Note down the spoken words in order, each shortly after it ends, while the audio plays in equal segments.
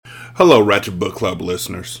Hello, Ratchet Book Club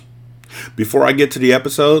listeners. Before I get to the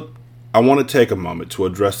episode, I want to take a moment to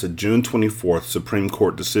address the June 24th Supreme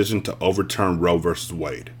Court decision to overturn Roe v.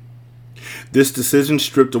 Wade. This decision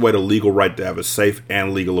stripped away the legal right to have a safe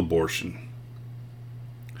and legal abortion.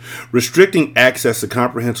 Restricting access to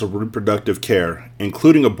comprehensive reproductive care,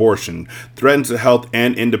 including abortion, threatens the health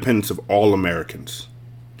and independence of all Americans.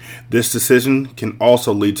 This decision can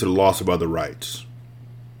also lead to the loss of other rights.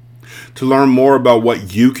 To learn more about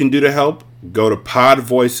what you can do to help, go to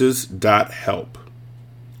podvoices.help.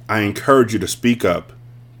 I encourage you to speak up,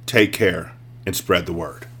 take care, and spread the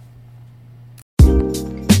word.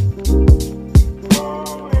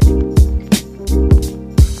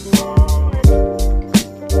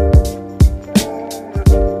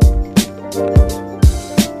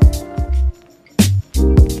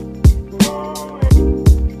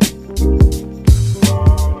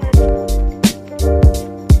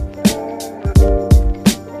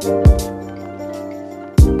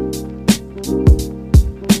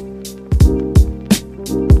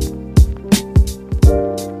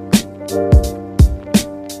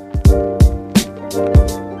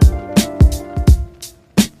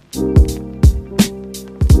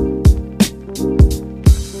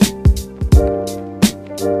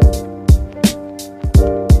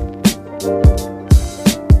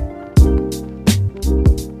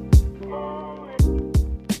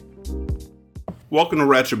 Welcome to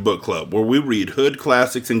Ratchet Book Club, where we read hood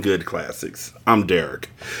classics and good classics. I'm Derek.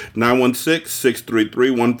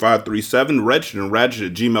 916-633-1537, Ratchet and Ratchet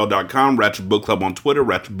at gmail.com, Ratchet Book Club on Twitter,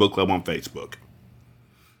 Ratchet Book Club on Facebook.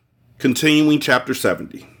 Continuing Chapter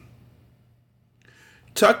 70.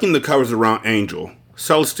 Tucking the covers around Angel,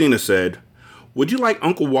 Celestina said, "Would you like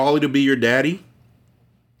Uncle Wally to be your daddy?"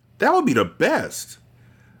 "That would be the best."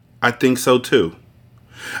 "I think so too.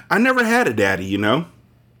 I never had a daddy, you know.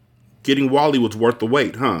 Getting Wally was worth the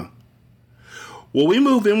wait, huh?" "Will we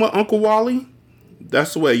move in with Uncle Wally?"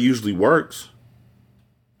 "That's the way it usually works."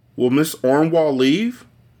 "Will Miss Ornwall leave?"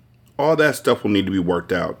 "All that stuff will need to be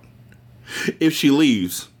worked out." "If she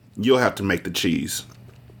leaves, you'll have to make the cheese."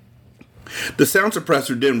 The sound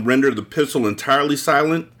suppressor didn't render the pistol entirely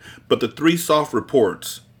silent, but the three soft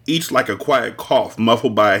reports, each like a quiet cough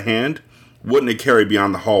muffled by a hand, wouldn't have carried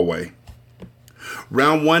beyond the hallway.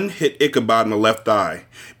 Round one hit Ichabod in the left eye,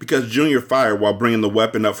 because Junior fired while bringing the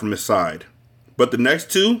weapon up from his side. But the next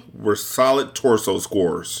two were solid torso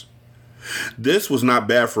scores. This was not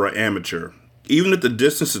bad for an amateur, even if the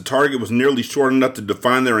distance to target was nearly short enough to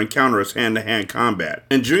define their encounter as hand-to-hand combat.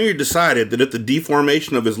 And Junior decided that if the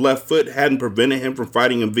deformation of his left foot hadn't prevented him from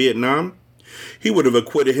fighting in Vietnam, he would have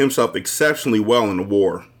acquitted himself exceptionally well in the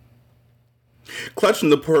war. Clutching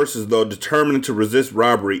the purse as though determined to resist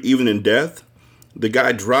robbery even in death, the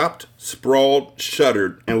guy dropped, sprawled,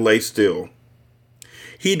 shuddered, and lay still.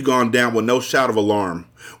 He'd gone down with no shout of alarm,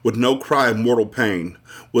 with no cry of mortal pain,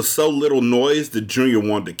 with so little noise that Junior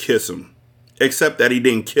wanted to kiss him. Except that he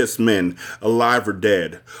didn't kiss men, alive or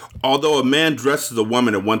dead, although a man dressed as a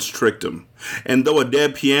woman had once tricked him, and though a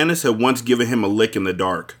dead pianist had once given him a lick in the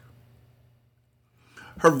dark.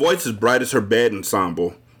 Her voice as bright as her bed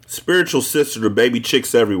ensemble, spiritual sister to baby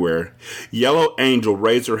chicks everywhere, Yellow Angel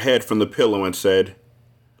raised her head from the pillow and said,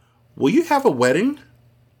 "Will you have a wedding?"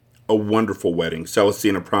 "A wonderful wedding,"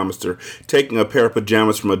 Celestina promised her, taking a pair of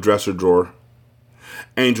pajamas from a dresser drawer.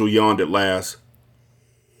 Angel yawned at last.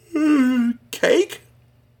 "Cake?"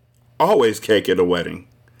 "Always cake at a wedding."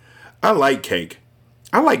 "I like cake.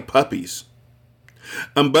 I like puppies."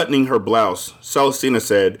 Unbuttoning her blouse, Celestina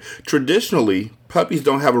said, "Traditionally, puppies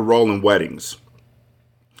don't have a role in weddings."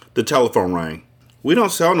 The telephone rang. "We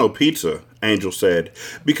don't sell no pizza," Angel said,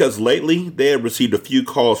 because lately they had received a few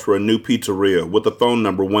calls for a new pizzeria with a phone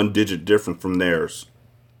number one digit different from theirs.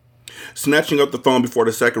 Snatching up the phone before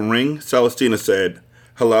the second ring, Celestina said,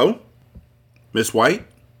 "Hello? Miss White?"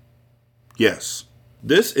 "Yes.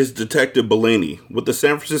 This is Detective Bellini with the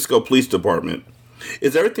San Francisco Police Department.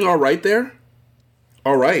 Is everything all right there?"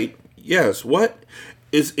 "All right? Yes. What?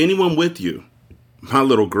 Is anyone with you?" "My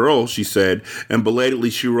little girl," she said, and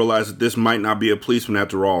belatedly she realized that this might not be a policeman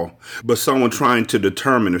after all, but someone trying to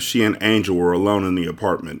determine if she and Angel were alone in the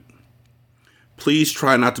apartment. "Please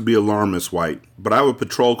try not to be alarmed, Miss White, but I have a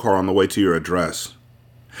patrol car on the way to your address."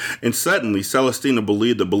 And suddenly, Celestina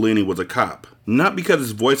believed that Bellini was a cop, not because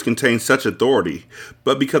his voice contained such authority,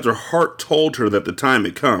 but because her heart told her that the time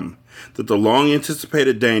had come, that the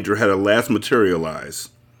long-anticipated danger had at last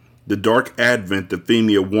materialized. The dark advent that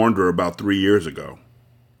Femia warned her about 3 years ago.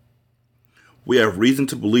 "We have reason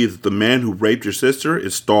to believe that the man who raped your sister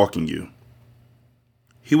is stalking you."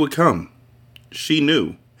 He would come. She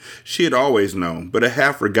knew. She had always known, but had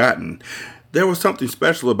half forgotten. There was something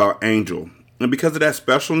special about Angel, and because of that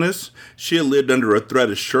specialness, she had lived under a threat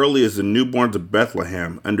as surely as the newborns of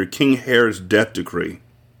Bethlehem under King Herod's death decree.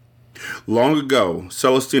 Long ago,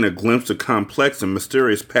 Celestina glimpsed a complex and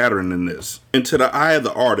mysterious pattern in this. And to the eye of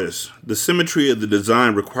the artist, the symmetry of the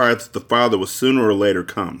design required that the father would sooner or later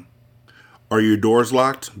come. Are your doors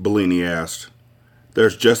locked? Bellini asked.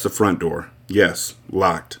 There's just the front door. Yes,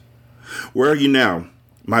 locked. Where are you now?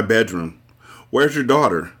 My bedroom. Where's your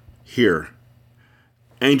daughter? Here.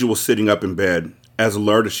 Angel was sitting up in bed, as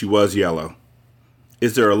alert as she was yellow.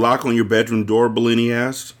 Is there a lock on your bedroom door? Bellini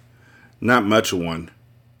asked. Not much of one.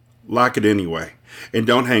 Lock it anyway. And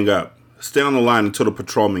don't hang up. Stay on the line until the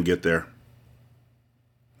patrolmen get there.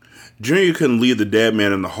 Junior couldn't leave the dead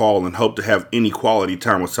man in the hall and hope to have any quality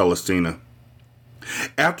time with Celestina.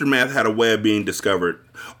 Aftermath had a way of being discovered,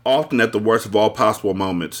 often at the worst of all possible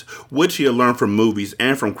moments, which he had learned from movies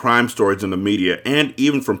and from crime stories in the media and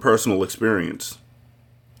even from personal experience.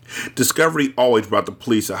 Discovery always brought the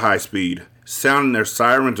police at high speed, sounding their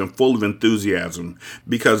sirens and full of enthusiasm,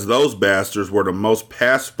 because those bastards were the most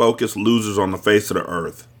past-focused losers on the face of the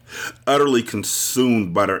earth, utterly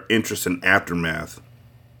consumed by their interest in Aftermath.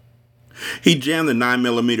 He jammed the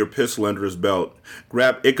 9mm pistol under his belt,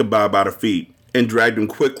 grabbed Ichabod by the feet, and dragged him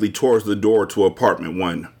quickly towards the door to apartment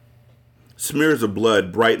 1. Smears of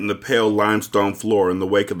blood brightened the pale limestone floor in the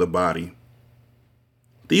wake of the body.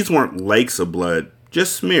 These weren't lakes of blood,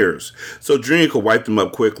 just smears, so Junior could wipe them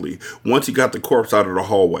up quickly once he got the corpse out of the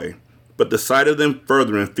hallway, but the sight of them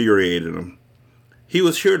further infuriated him. He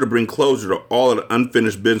was here to bring closure to all of the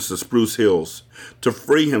unfinished business of Spruce Hills, to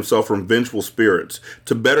free himself from vengeful spirits,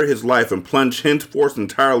 to better his life and plunge henceforth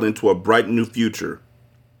entirely into a bright new future.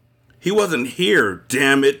 He wasn't here,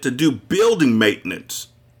 damn it, to do building maintenance.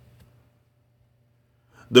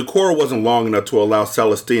 The cord wasn't long enough to allow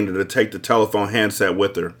Celestina to take the telephone handset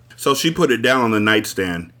with her, so she put it down on the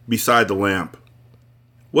nightstand, beside the lamp.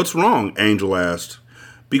 What's wrong? Angel asked.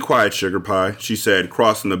 Be quiet, Sugar Pie, she said,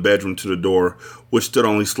 crossing the bedroom to the door, which stood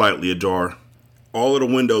only slightly ajar. All of the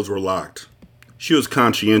windows were locked. She was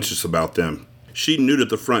conscientious about them. She knew that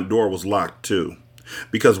the front door was locked, too,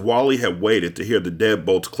 because Wally had waited to hear the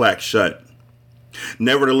deadbolts clack shut.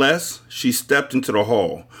 Nevertheless, she stepped into the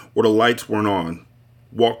hall, where the lights weren't on,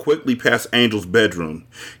 walked quickly past Angel's bedroom,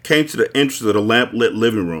 came to the entrance of the lamp-lit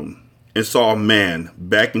living room, and saw a man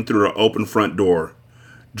backing through the open front door,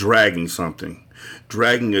 dragging something.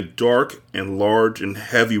 Dragging a dark and large and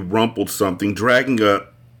heavy rumpled something, dragging a...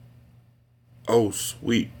 Oh,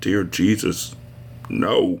 sweet dear Jesus,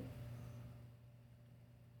 no.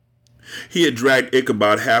 He had dragged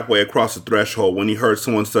Ichabod halfway across the threshold when he heard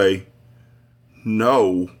someone say,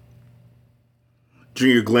 No.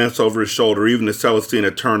 Junior glanced over his shoulder even as Celestina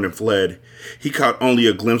turned and fled. He caught only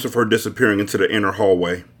a glimpse of her disappearing into the inner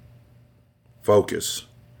hallway. Focus.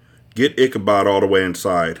 Get Ichabod all the way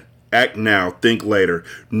inside. Act now, think later.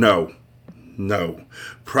 No.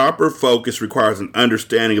 Proper focus requires an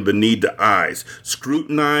understanding of the need to eyes,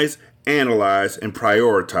 scrutinize, analyze, and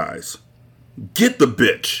prioritize. Get the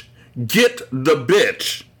bitch. Get the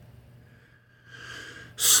bitch.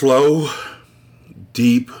 Slow,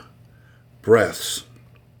 deep breaths.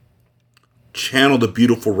 Channel the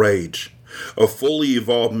beautiful rage. A fully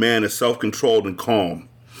evolved man is self-controlled and calm.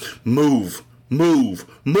 Move.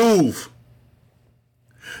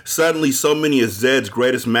 Suddenly, so many of Zed's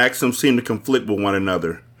greatest maxims seemed to conflict with one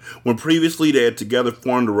another, when previously they had together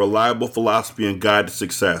formed a reliable philosophy and guide to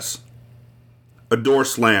success. A door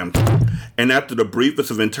slammed, and after the briefest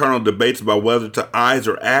of internal debates about whether to eyes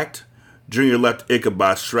or act, Junior left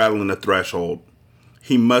Ichabod straddling the threshold.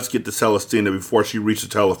 He must get to Celestina before she reached the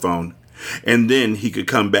telephone, and then he could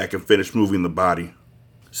come back and finish moving the body.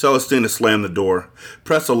 Celestina slammed the door,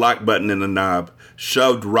 pressed the lock button in the knob,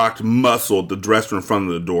 shoved, rocked, muscled the dresser in front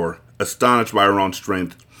of the door, astonished by her own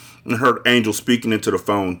strength, and heard Angel speaking into the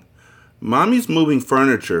phone. Mommy's moving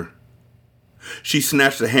furniture. She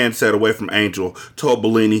snatched the handset away from Angel, told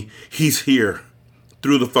Bellini, he's here.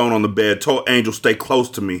 Threw the phone on the bed, told Angel stay close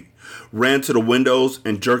to me, ran to the windows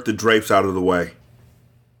and jerked the drapes out of the way.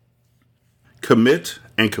 Commit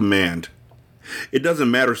and command. It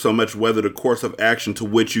doesn't matter so much whether the course of action to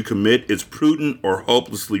which you commit is prudent or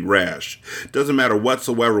hopelessly rash. It doesn't matter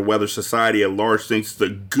whatsoever whether society at large thinks it's a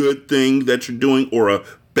good thing that you're doing or a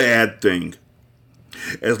bad thing.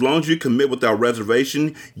 As long as you commit without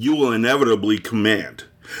reservation, you will inevitably command.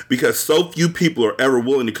 Because so few people are ever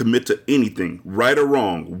willing to commit to anything, right or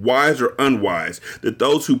wrong, wise or unwise, that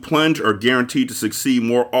those who plunge are guaranteed to succeed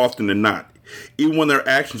more often than not, even when their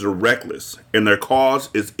actions are reckless and their cause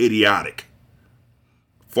is idiotic.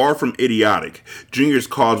 Far from idiotic, Junior's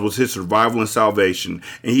cause was his survival and salvation,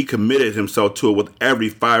 and he committed himself to it with every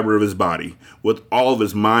fiber of his body, with all of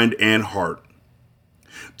his mind and heart.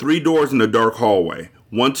 3 doors in the dark hallway,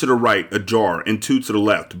 one to the right, ajar, and 2 to the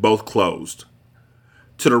left, both closed.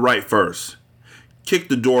 To the right first. Kicked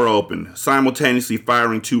the door open, simultaneously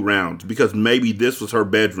firing 2 rounds, because maybe this was her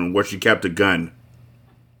bedroom where she kept a gun.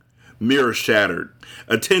 Mirror shattered.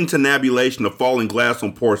 A tintinnabulation of falling glass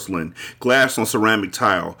on porcelain, glass on ceramic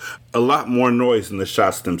tile. A lot more noise than the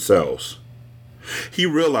shots themselves. He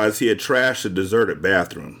realized he had trashed a deserted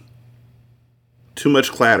bathroom. Too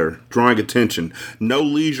much clatter, drawing attention. No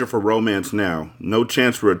leisure for romance now. No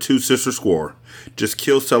chance for a 2-sister score. Just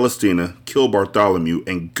kill Celestina, kill Bartholomew,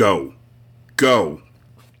 and go. Go.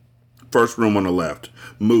 First room on the left.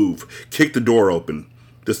 Move. Kick the door open.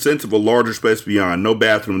 The sense of a larger space beyond. No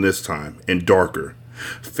bathroom this time. And darker.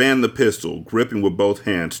 Fan the pistol, gripping with both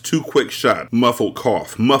hands. 2 quick shots. Muffled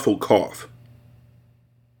cough. Muffled cough.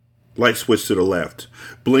 Light switch to the left.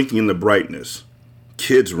 Blinking in the brightness.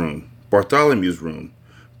 Kids' room. Bartholomew's room.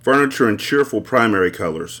 Furniture in cheerful primary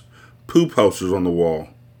colors. Poo posters on the wall.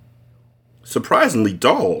 Surprisingly,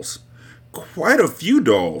 dolls. Quite a few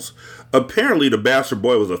dolls. Apparently the bastard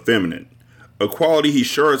boy was effeminate. A quality he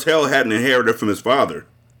sure as hell hadn't inherited from his father.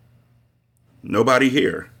 Nobody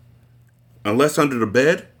here. Unless under the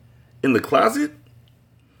bed? In the closet?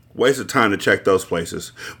 Waste of time to check those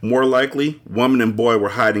places. More likely, woman and boy were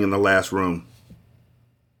hiding in the last room.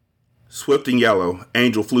 Swift and yellow,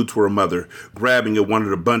 Angel flew to her mother, grabbing at one of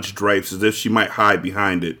the bunch drapes as if she might hide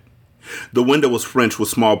behind it. The window was French with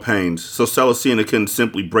small panes, so Celestina couldn't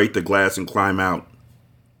simply break the glass and climb out.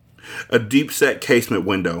 A deep-set casement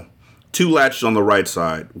window. 2 latches on the right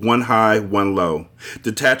side, one high, one low.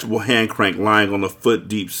 Detachable hand crank lying on the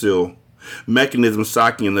foot-deep sill. Mechanism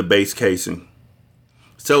socking in the base casing.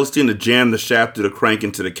 Celestina jammed the shaft of the crank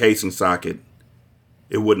into the casing socket.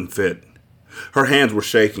 It wouldn't fit. Her hands were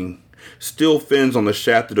shaking. Steel fins on the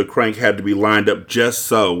shaft of the crank had to be lined up just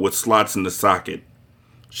so, with slots in the socket.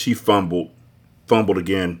 She fumbled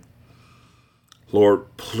again.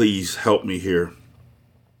 Lord, please help me here.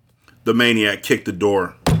 The maniac kicked the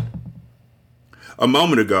door. A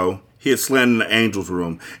moment ago, he had slammed into Angel's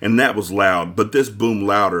room, and that was loud, but this boomed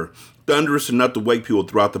louder, thunderous enough to wake people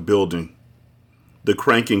throughout the building. The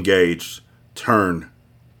crank engaged. Turn.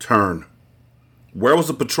 Where was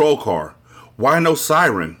the patrol car? Why no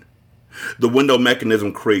siren? The window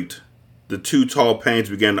mechanism creaked. The 2 tall panes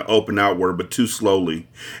began to open outward, but too slowly,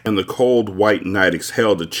 and the cold white night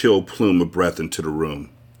exhaled a chill plume of breath into the room.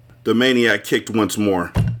 The maniac kicked once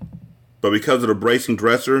more. But because of the bracing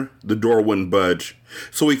dresser, the door wouldn't budge.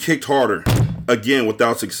 So he kicked harder, again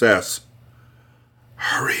without success.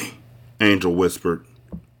 Hurry, Angel whispered.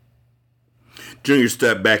 Junior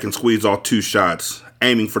stepped back and squeezed all 2 shots,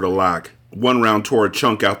 aiming for the lock. One round tore a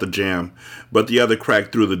chunk out the jamb, but the other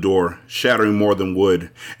cracked through the door, shattering more than wood,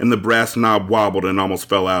 and the brass knob wobbled and almost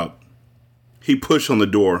fell out. He pushed on the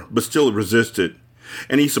door, but still resisted,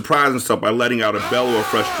 and he surprised himself by letting out a bellow of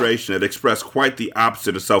frustration that expressed quite the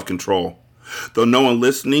opposite of self-control, though no one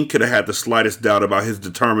listening could have had the slightest doubt about his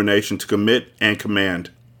determination to commit and command.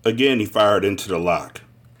 Again he fired into the lock,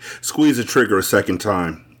 squeezed the trigger a second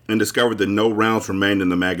time, and discovered that no rounds remained in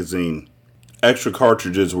the magazine. Extra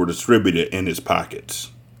cartridges were distributed in his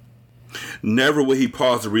pockets. Never would he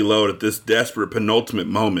pause to reload at this desperate penultimate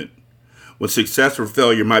moment, when success or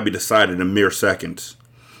failure might be decided in mere seconds.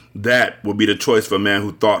 That would be the choice of a man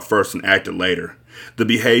who thought first and acted later, the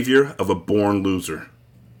behavior of a born loser.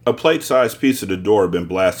 A plate-sized piece of the door had been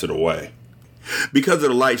blasted away. Because of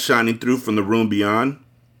the light shining through from the room beyond,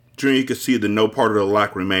 Junior could see that no part of the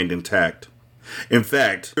lock remained intact. In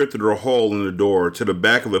fact, he through a hole in the door to the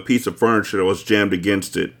back of a piece of furniture that was jammed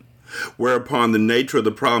against it, whereupon the nature of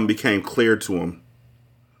the problem became clear to him.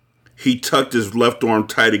 He tucked his left arm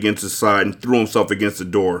tight against his side and threw himself against the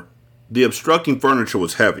door. The obstructing furniture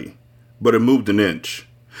was heavy, but it moved an inch.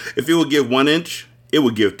 If it would give 1 inch, it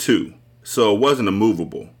would give 2, so it wasn't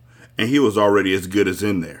immovable, and he was already as good as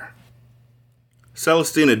in there.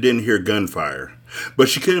 Celestina didn't hear gunfire, but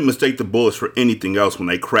she couldn't mistake the bullets for anything else when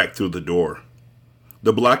they cracked through the door.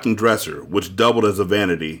 The blocking dresser, which doubled as a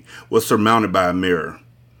vanity, was surmounted by a mirror.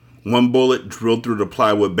 One bullet drilled through the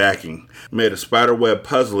plywood backing, made a spiderweb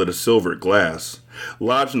puzzle of the silvered glass,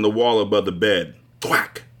 lodged in the wall above the bed,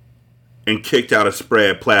 thwack, and kicked out a spray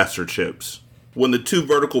of plaster chips. When the 2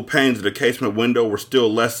 vertical panes of the casement window were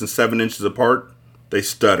still less than 7 inches apart, they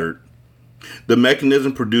stuttered. The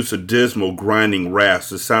mechanism produced a dismal, grinding rasp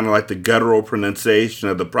that sounded like the guttural pronunciation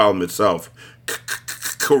of the problem itself.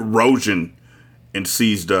 Corrosion. And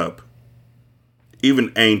seized up.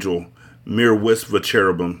 Even Angel, Mere wisp of a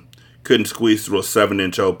cherubim, couldn't squeeze through a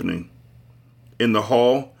 7-inch opening. In the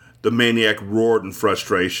hall, the maniac roared in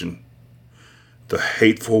frustration. The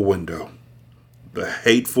hateful window. The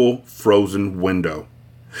hateful, frozen window.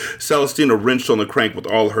 Celestina wrenched on the crank with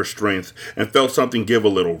all her strength and felt something give a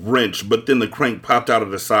little wrench, but then the crank popped out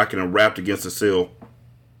of the socket and rapped against the sill.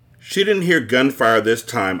 She didn't hear gunfire this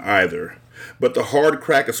time either, but the hard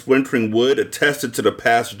crack of splintering wood attested to the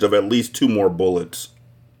passage of at least 2 more bullets.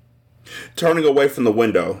 Turning away from the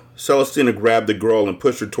window, Celestina grabbed the girl and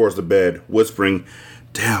pushed her towards the bed, whispering,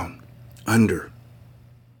 "Down, under."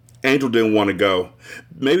 Angel didn't want to go,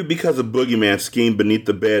 maybe because a boogeyman schemed beneath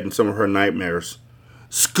the bed in some of her nightmares.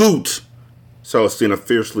 "Scoot!" Celestina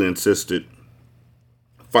fiercely insisted.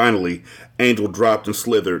 Finally, Angel dropped and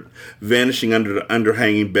slithered, vanishing under the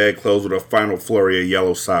underhanging bedclothes with a final flurry of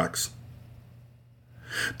yellow socks.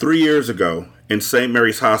 3 years ago, in St.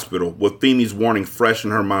 Mary's Hospital, with Feemy's warning fresh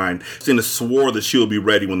in her mind, Celestina swore that she would be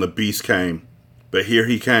ready when the beast came. But here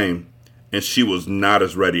he came, and she was not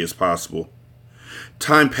as ready as possible.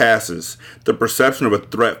 Time passes, the perception of a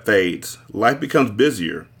threat fades, life becomes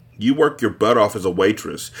busier. You work your butt off as a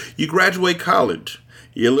waitress. You graduate college.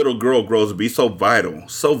 Your little girl grows to be so vital,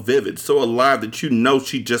 so vivid, so alive that you know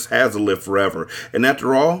she just has to live forever. And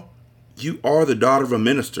after all, you are the daughter of a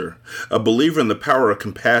minister, a believer in the power of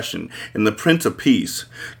compassion, and the Prince of Peace,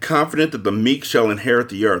 confident that the meek shall inherit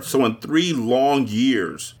the earth. So in 3 long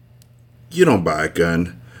years, you don't buy a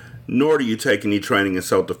gun, nor do you take any training in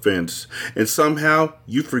self-defense. And somehow,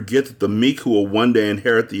 you forget that the meek who will one day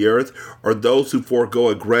inherit the earth are those who forego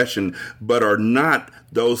aggression, but are not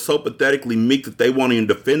those so pathetically meek that they won't even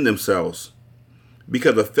defend themselves.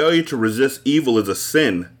 Because a failure to resist evil is a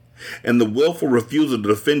sin, and the willful refusal to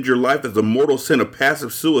defend your life is a mortal sin of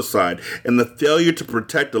passive suicide, and the failure to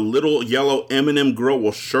protect a little yellow M&M girl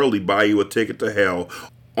will surely buy you a ticket to hell,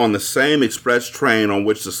 on the same express train on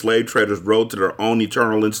which the slave traders rode to their own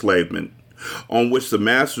eternal enslavement, on which the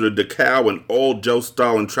masters of Dachau and old Joe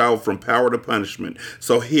Stalin traveled from power to punishment.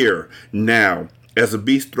 So here, now, as the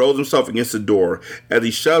beast throws himself against the door, as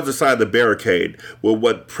he shoves aside the barricade, with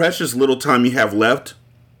what precious little time you have left,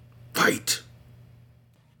 fight!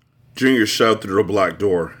 Junior shoved through the blocked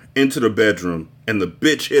door, into the bedroom, and the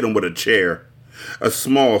bitch hit him with a chair. A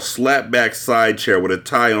small, slap-back side chair with a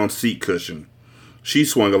tie-on seat cushion. She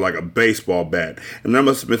swung it like a baseball bat, and there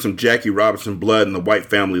must have been some Jackie Robinson blood in the White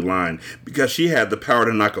family line, because she had the power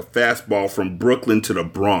to knock a fastball from Brooklyn to the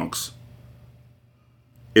Bronx.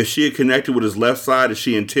 If she had connected with his left side as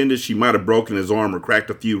she intended, she might have broken his arm or cracked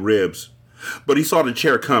a few ribs. But he saw the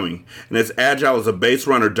chair coming, and as agile as a base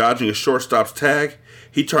runner dodging a shortstop's tag,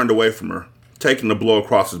 he turned away from her, taking the blow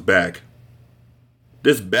across his back.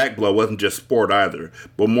 This back blow wasn't just sport either,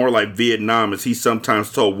 but more like Vietnam, as he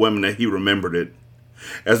sometimes told women that he remembered it.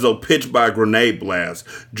 As though pitched by a grenade blast,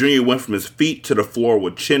 Junior went from his feet to the floor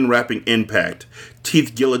with chin-wrapping impact,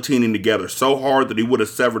 teeth guillotining together so hard that he would have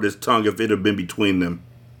severed his tongue if it had been between them.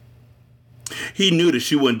 He knew that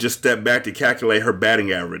she wouldn't just step back to calculate her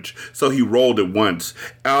batting average, so he rolled at once,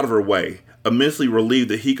 out of her way, immensely relieved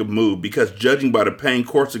that he could move, because judging by the pain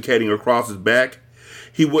coruscating across his back,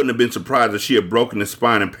 he wouldn't have been surprised if she had broken his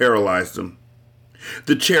spine and paralyzed him.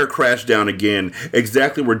 The chair crashed down again,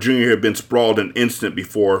 exactly where Junior had been sprawled an instant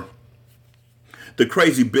before. The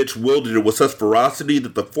crazy bitch wielded it with such ferocity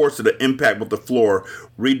that the force of the impact with the floor,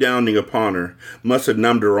 redounding upon her, must have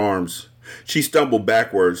numbed her arms. She stumbled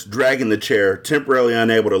backwards, dragging the chair, temporarily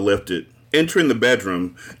unable to lift it. Entering the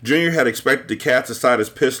bedroom, Junior had expected to cast aside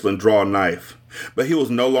his pistol and draw a knife, but he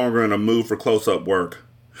was no longer in a mood for close-up work.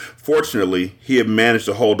 Fortunately, he had managed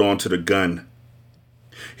to hold on to the gun.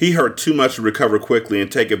 He hurt too much to recover quickly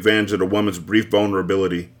and take advantage of the woman's brief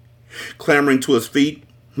vulnerability. Clambering to his feet,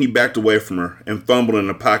 he backed away from her and fumbled in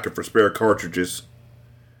the pocket for spare cartridges.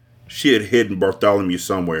 She had hidden Bartholomew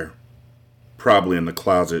somewhere, probably in the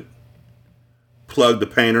closet. Plugged the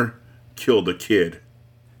painter, killed the kid.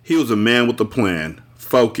 He was a man with a plan,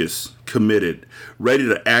 focused, committed, ready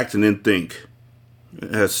to act and then think.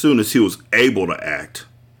 As soon as he was able to act.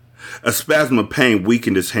 A spasm of pain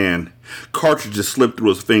weakened his hand. Cartridges slipped through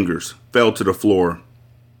his fingers, fell to the floor.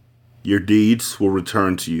 Your deeds will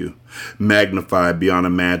return to you, magnified beyond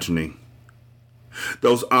imagining.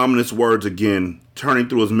 Those ominous words again, turning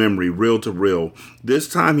through his memory, reel to reel. This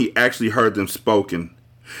time he actually heard them spoken.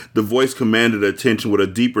 The voice commanded attention with a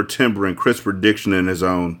deeper timbre and crisper diction than his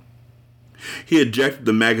own. He ejected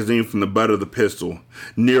the magazine from the butt of the pistol,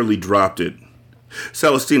 nearly dropped it.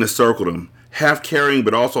 Celestina circled him, half carrying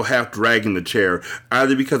but also half dragging the chair,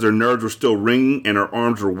 either because her nerves were still ringing and her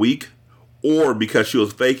arms were weak, or because she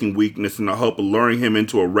was faking weakness in the hope of luring him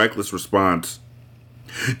into a reckless response.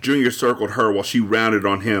 Junior circled her while she rounded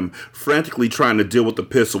on him, frantically trying to deal with the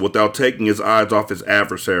pistol without taking his eyes off his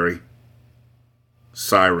adversary.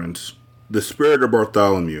 Sirens. The spirit of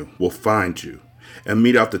Bartholomew will find you and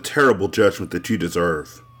mete out the terrible judgment that you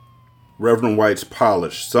deserve. Reverend White's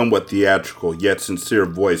polished, somewhat theatrical, yet sincere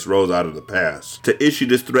voice rose out of the past to issue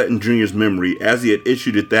this threat in Junior's memory as he had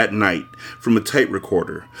issued it that night from a tape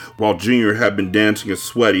recorder, while Junior had been dancing a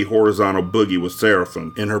sweaty, horizontal boogie with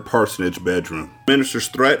Seraphim in her parsonage bedroom. The minister's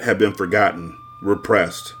threat had been forgotten,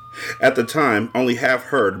 repressed. At the time, only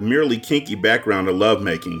half-heard, merely kinky background of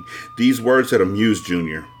lovemaking, these words had amused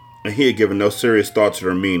Junior, and he had given no serious thought to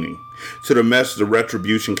their meaning, to the message of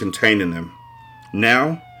retribution contained in them.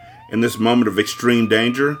 Now, in this moment of extreme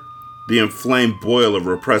danger, the inflamed boil of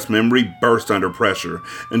repressed memory burst under pressure,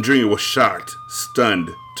 and Junior was shocked, stunned,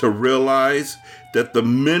 to realize that the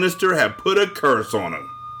minister had put a curse on him.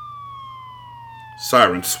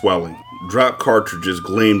 Sirens swelling. Dropped cartridges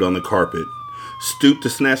gleamed on the carpet. Stooped to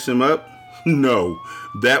snatch them up? No,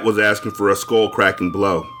 that was asking for a skull-cracking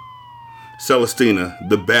blow. Celestina,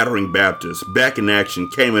 the battering Baptist, back in action,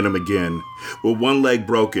 came at him again. With one leg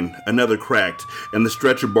broken, another cracked, and the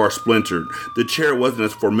stretcher bar splintered, the chair wasn't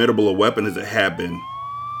as formidable a weapon as it had been.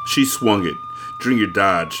 She swung it. Junior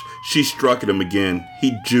dodged. She struck at him again.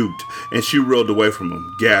 He juked, and she reeled away from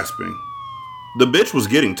him, gasping. The bitch was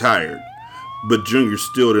getting tired, but Junior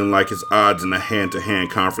still didn't like his odds in a hand-to-hand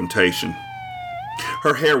confrontation.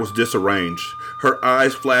 Her hair was disarranged. Her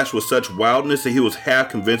eyes flashed with such wildness that he was half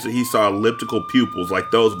convinced that he saw elliptical pupils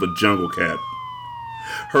like those of a jungle cat.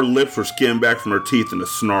 Her lips were skinned back from her teeth in a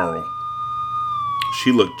snarl.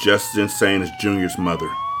 She looked just as insane as Junior's mother.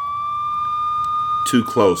 Too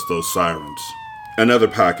close, those sirens. Another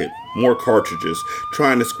pocket, more cartridges,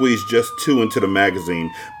 trying to squeeze just 2 into the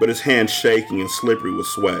magazine, but his hands shaking and slippery with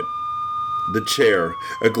sweat. The chair,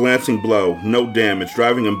 a glancing blow, no damage,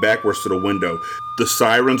 driving him backwards to the window. The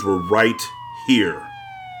sirens were right here.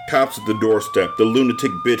 Cops at the doorstep, the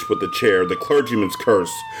lunatic bitch with the chair, the clergyman's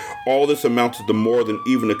curse. All this amounted to more than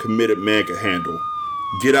even a committed man could handle.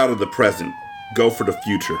 Get out of the present. Go for the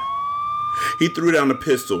future. He threw down the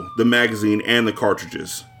pistol, the magazine, and the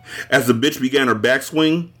cartridges. As the bitch began her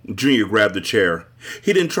backswing, Junior grabbed the chair.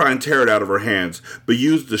 He didn't try and tear it out of her hands, but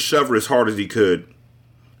used to shove her as hard as he could.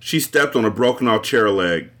 She stepped on a broken-off chair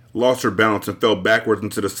leg, lost her balance, and fell backwards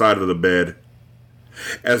into the side of the bed.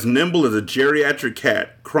 As nimble as a geriatric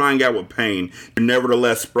cat, crying out with pain, she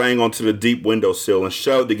nevertheless sprang onto the deep windowsill and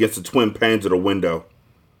shoved against the twin panes of the window.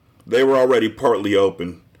 They were already partly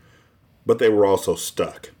open, but they were also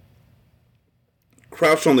stuck.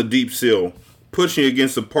 Crouched on the deep sill, pushing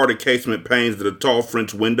against the parted casement panes of the tall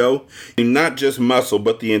French window, not just muscle,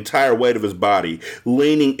 but the entire weight of his body,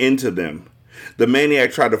 leaning into them, the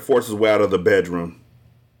maniac tried to force his way out of the bedroom.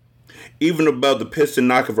 Even above the piston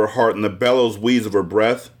knock of her heart and the bellows wheeze of her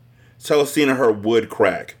breath, Celestina heard wood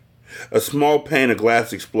crack. A small pane of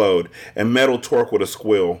glass explode, and metal torque with a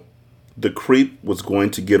squeal. The creep was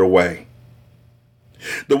going to get away.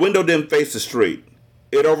 The window didn't face the street.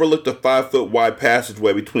 It overlooked a 5-foot-wide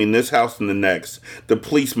passageway between this house and the next. The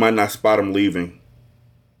police might not spot him leaving.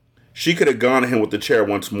 She could have gone at him with the chair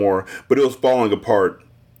once more, but it was falling apart.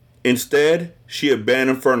 Instead, she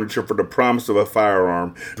abandoned furniture for the promise of a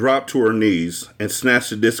firearm, dropped to her knees, and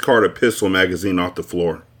snatched the discarded pistol magazine off the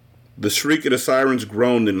floor. The shriek of the sirens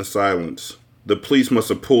groaned in the silence. The police must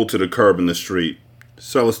have pulled to the curb in the street.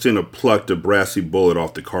 Celestina plucked a brassy bullet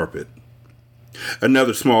off the carpet.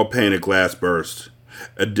 Another small pane of glass burst.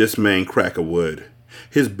 A dismaying crack of wood.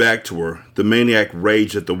 His back to her, the maniac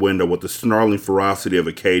raged at the window with the snarling ferocity of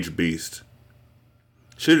a caged beast.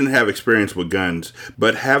 She didn't have experience with guns,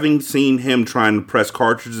 but having seen him trying to press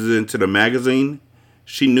cartridges into the magazine,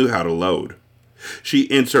 she knew how to load. She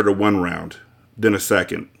inserted 1 round, then a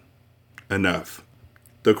second. Enough.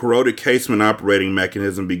 The corroded casement operating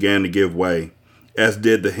mechanism began to give way, as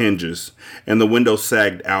did the hinges, and the window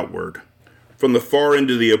sagged outward. From the far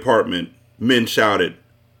end of the apartment, men shouted,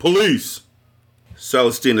 "Police!"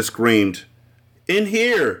 Celestina screamed, "In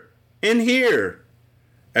here! In here!"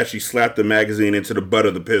 as she slapped the magazine into the butt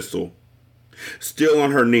of the pistol. Still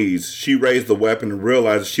on her knees, she raised the weapon and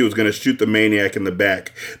realized she was going to shoot the maniac in the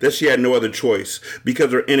back, that she had no other choice,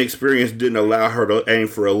 because her inexperience didn't allow her to aim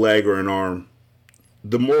for a leg or an arm.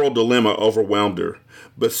 The moral dilemma overwhelmed her,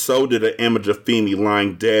 but so did an image of Femi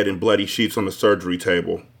lying dead in bloody sheets on the surgery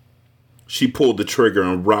table. She pulled the trigger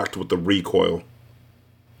and rocked with the recoil.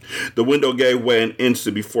 The window gave way an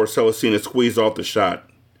instant before Celestina squeezed off the shot.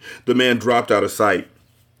 The man dropped out of sight.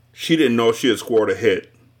 She didn't know if she had scored a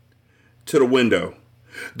hit. To the window.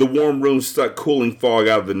 The warm room sucked cooling fog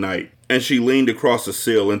out of the night, and she leaned across the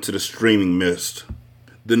sill into the streaming mist.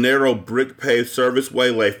 The narrow brick-paved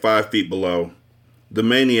serviceway lay 5 feet below. The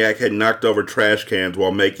maniac had knocked over trash cans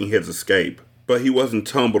while making his escape, but he wasn't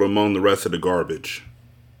tumbled among the rest of the garbage.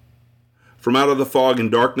 From out of the fog and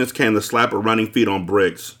darkness came the slap of running feet on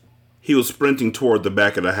bricks. He was sprinting toward the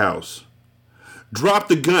back of the house. "Drop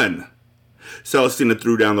the gun!" Celestina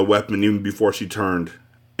threw down the weapon even before she turned,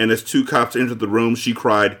 and as 2 cops entered the room, she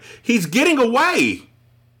cried, "He's getting away!"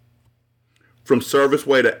 From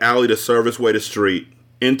serviceway to alley to serviceway to street,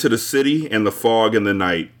 into the city and the fog and the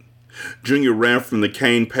night, Junior ran from the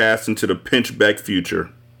cane past into the pinchbeck future.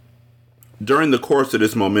 During the course of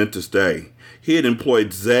this momentous day, he had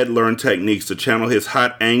employed Zed-learned techniques to channel his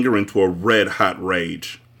hot anger into a red-hot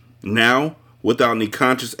rage. Now, without any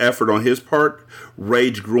conscious effort on his part,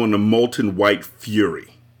 rage grew into molten white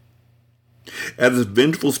fury. As his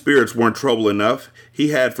vengeful spirits weren't trouble enough, he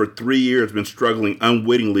had for 3 years been struggling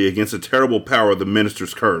unwittingly against the terrible power of the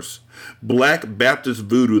minister's curse, Black Baptist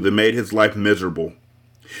voodoo that made his life miserable.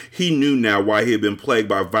 He knew now why he had been plagued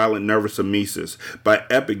by violent nervous emesis, by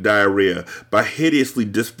epic diarrhea, by hideously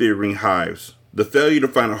disfiguring hives, the failure to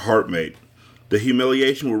find a heartmate, the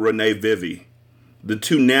humiliation with Renee Vivi, the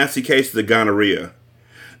 2 nasty cases of gonorrhea,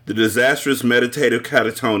 the disastrous meditative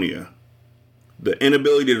catatonia, the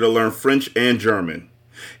inability to learn French and German,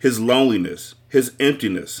 his loneliness, his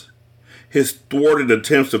emptiness, his thwarted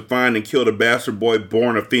attempts to find and kill the bastard boy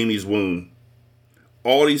born of Femi's womb.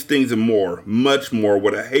 All these things and more, much more, were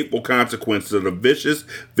the hateful consequences of the vicious,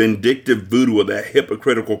 vindictive voodoo of that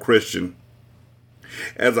hypocritical Christian.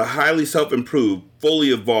 As a highly self-improved, fully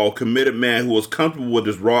evolved, committed man who was comfortable with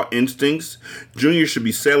his raw instincts, Junior should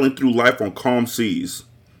be sailing through life on calm seas,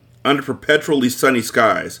 under perpetually sunny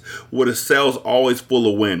skies, with his sails always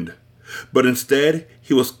full of wind. But instead,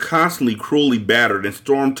 he was constantly cruelly battered and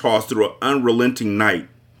storm-tossed through an unrelenting night,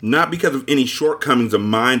 not because of any shortcomings of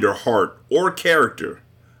mind or heart or character,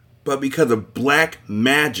 but because of black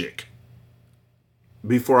magic.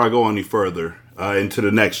 Before I go any further into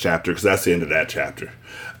the next chapter, because that's the end of that chapter,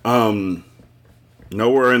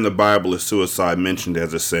 nowhere in the Bible is suicide mentioned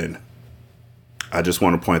as a sin. I just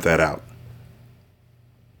want to point that out.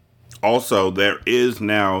 Also, there is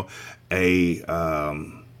now a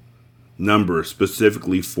number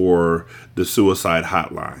specifically for the suicide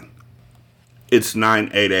hotline. It's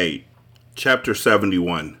 988, Chapter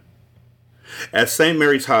 71. At St.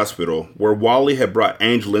 Mary's Hospital, where Wally had brought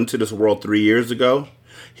Angel into this world 3 years ago,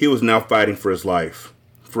 he was now fighting for his life,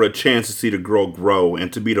 for a chance to see the girl grow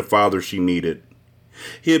and to be the father she needed.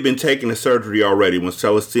 He had been taking the surgery already when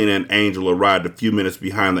Celestina and Angel arrived a few minutes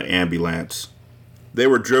behind the ambulance. They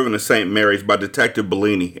were driven to St. Mary's by Detective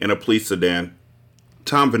Bellini in a police sedan.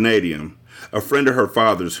 Tom Vanadium, a friend of her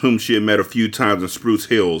father's whom she had met a few times in Spruce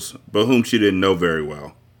Hills, but whom she didn't know very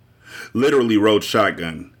well, literally rode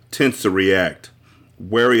shotgun, tense to react,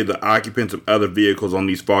 wary of the occupants of other vehicles on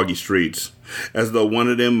these foggy streets, as though one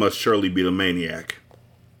of them must surely be the maniac.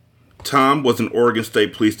 Tom was an Oregon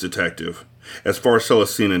State Police detective, as far as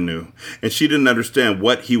Celestina knew, and she didn't understand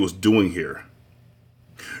what he was doing here.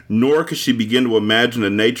 Nor could she begin to imagine the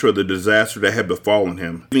nature of the disaster that had befallen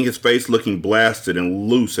him, leaving his face looking blasted and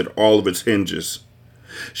loose at all of its hinges.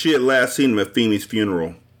 She had last seen him at Femi's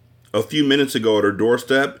funeral. A few minutes ago at her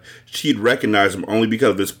doorstep, she'd recognized him only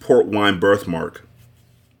because of his port wine birthmark.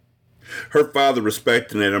 Her father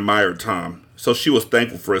respected and admired Tom, so she was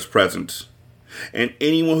thankful for his presence. And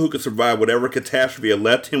anyone who could survive whatever catastrophe had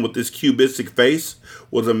left him with this cubistic face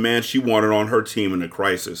was a man she wanted on her team in a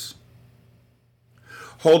crisis.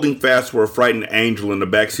 Holding fast for a frightened Angel in the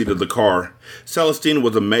backseat of the car, Celestina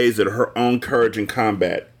was amazed at her own courage in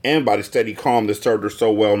combat and by the steady calm that served her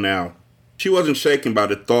so well now. She wasn't shaken by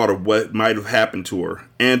the thought of what might have happened to her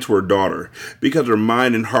and to her daughter, because her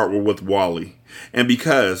mind and heart were with Wally, and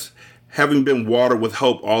because, having been watered with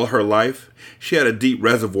hope all her life, she had a deep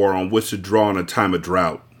reservoir on which to draw in a time of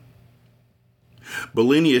drought.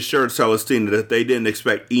 Bellini assured Celestina that they didn't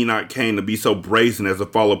expect Enoch Kane to be so brazen as to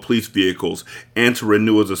follow police vehicles and to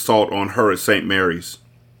renew his assault on her at St. Mary's.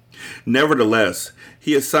 Nevertheless,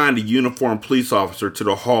 he assigned a uniformed police officer to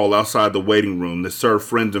the hall outside the waiting room that served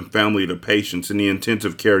friends and family of the patients in the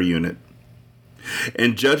intensive care unit.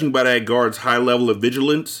 And judging by that guard's high level of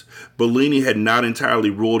vigilance, Bellini had not entirely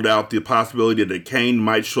ruled out the possibility that Kane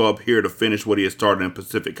might show up here to finish what he had started in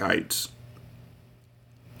Pacific Heights.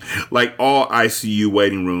 Like all ICU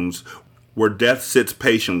waiting rooms, where death sits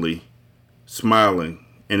patiently, smiling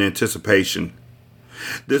in anticipation,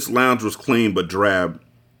 this lounge was clean but drab,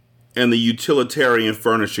 and the utilitarian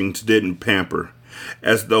furnishings didn't pamper,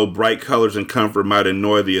 as though bright colors and comfort might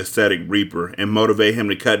annoy the aesthetic reaper and motivate him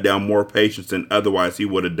to cut down more patients than otherwise he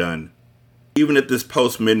would have done. Even at this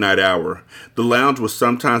post-midnight hour, the lounge would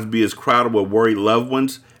sometimes be as crowded with worried loved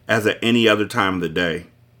ones as at any other time of the day.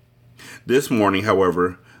 This morning,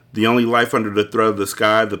 however, the only life under the thread of the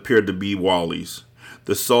sky appeared to be Wally's.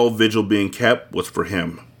 The sole vigil being kept was for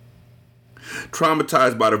him.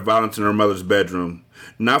 Traumatized by the violence in her mother's bedroom,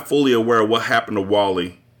 not fully aware of what happened to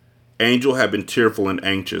Wally, Angel had been tearful and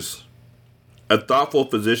anxious. A thoughtful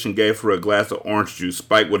physician gave her a glass of orange juice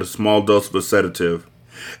spiked with a small dose of a sedative,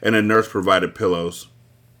 and a nurse provided pillows.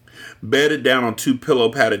 Bedded down on 2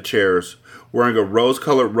 pillow-padded chairs, wearing a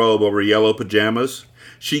rose-colored robe over yellow pajamas,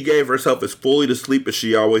 she gave herself as fully to sleep as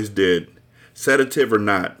she always did, sedative or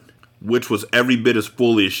not, which was every bit as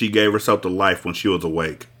fully as she gave herself to life when she was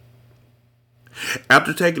awake.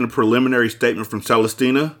 After taking a preliminary statement from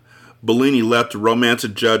Celestina, Bellini left to romance a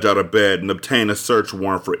judge out of bed and obtain a search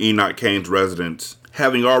warrant for Enoch Kane's residence,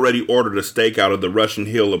 having already ordered a stakeout of the Russian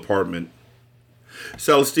Hill apartment.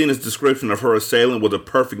 Celestina's description of her assailant was a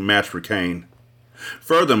perfect match for Kane.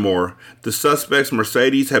 Furthermore, the suspect's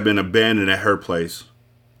Mercedes had been abandoned at her place.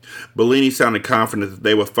 Bellini sounded confident that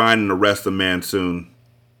they would find and arrest the man soon.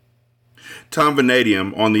 Tom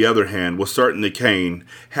Vanadium, on the other hand, was certain that Kane,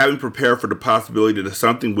 having prepared for the possibility that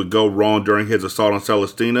something would go wrong during his assault on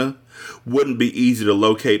Celestina, wouldn't be easy to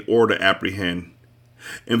locate or to apprehend.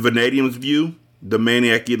 In Vanadium's view, the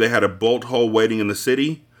maniac either had a bolt hole waiting in the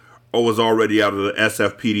city, or was already out of the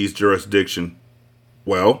SFPD's jurisdiction.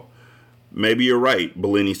 Well, maybe you're right,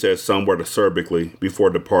 Bellini said somewhat acerbically before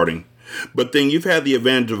departing. But then you've had the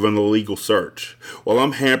advantage of an illegal search, while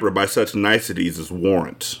I'm hampered by such niceties as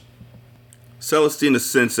warrants. Celestina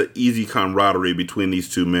sensed an easy camaraderie between these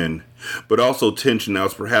two men, but also tension that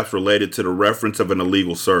was perhaps related to the reference of an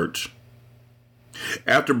illegal search.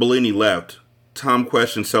 After Bellini left, Tom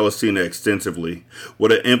questioned Celestina extensively,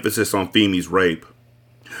 with an emphasis on Femi's rape.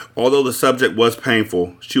 Although the subject was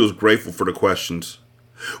painful, she was grateful for the questions.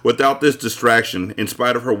 Without this distraction, in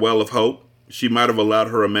spite of her well of hope, she might have allowed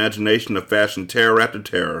her imagination to fashion terror after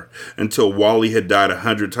terror until Wally had died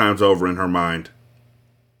 100 times over in her mind.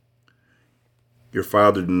 Your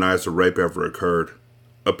father denies the rape ever occurred,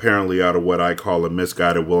 apparently out of what I call a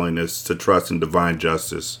misguided willingness to trust in divine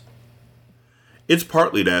justice. It's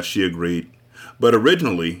partly that, she agreed, but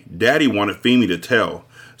originally, Daddy wanted Femi to tell,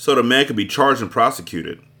 so the man could be charged and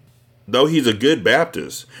prosecuted. Though he's a good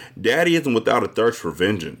Baptist, Daddy isn't without a thirst for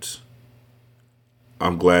vengeance.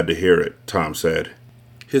 I'm glad to hear it, Tom said.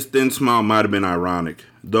 His thin smile might have been ironic,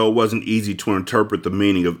 though it wasn't easy to interpret the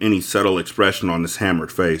meaning of any subtle expression on his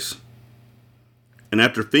hammered face. And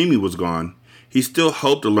after Femi was gone, he still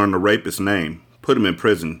hoped to learn the rapist's name, put him in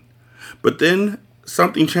prison. But then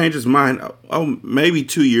something changed his mind, maybe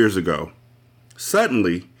 2 years ago.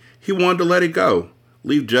 Suddenly, he wanted to let it go,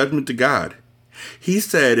 leave judgment to God. He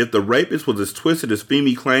said if the rapist was as twisted as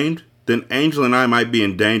Femi claimed, then Angel and I might be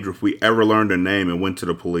in danger if we ever learned her name and went to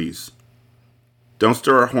the police. Don't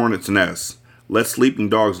stir a hornet's nest, let sleeping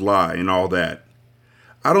dogs lie, and all that.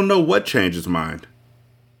 I don't know what changed his mind.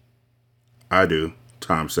 I do,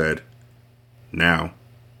 Tom said. Now,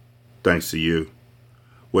 thanks to you.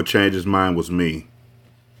 What changed his mind was me.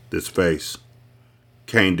 This face.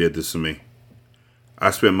 Kane did this to me. I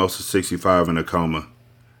spent most of 65 in a coma.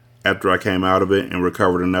 After I came out of it and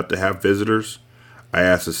recovered enough to have visitors, I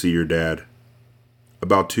asked to see your dad.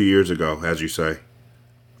 About 2 years ago, as you say.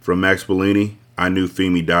 From Max Bellini, I knew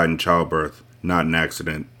Femi died in childbirth, not an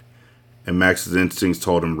accident. And Max's instincts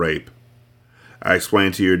told him rape. I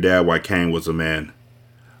explained to your dad why Kane was a man.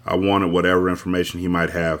 I wanted whatever information he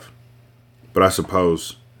might have. But I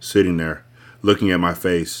suppose, sitting there, looking at my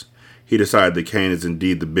face, he decided that Kane is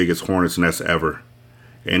indeed the biggest hornet's nest ever.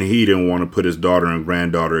 And he didn't want to put his daughter and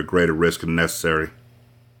granddaughter at greater risk than necessary.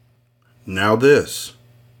 Now this.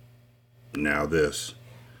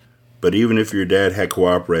 But even if your dad had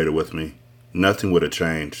cooperated with me, nothing would have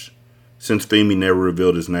changed. Since Femi never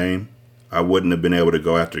revealed his name, I wouldn't have been able to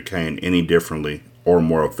go after Kane any differently or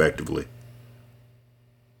more effectively.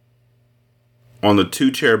 On the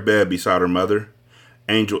 2-chair bed beside her mother,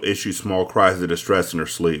 Angel issued small cries of distress in her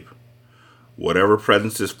sleep. Whatever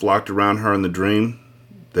presences flocked around her in the dream,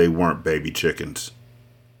 they weren't baby chickens.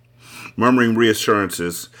 Murmuring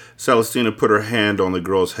reassurances, Celestina put her hand on the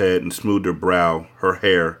girl's head and smoothed her brow, her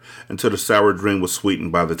hair, until the sour dream was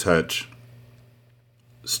sweetened by the touch.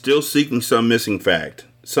 Still seeking some missing fact,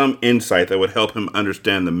 some insight that would help him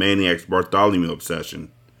understand the maniac's Bartholomew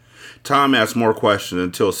obsession, Tom asked more questions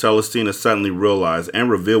until Celestina suddenly realized and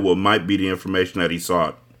revealed what might be the information that he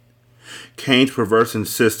sought. Kane's perverse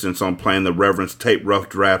insistence on playing the Reverend's tape rough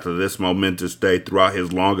draft of this momentous day throughout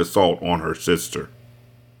his long assault on her sister.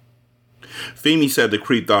 Femi said the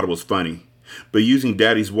creep thought it was funny, But using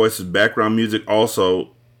Daddy's voice as background music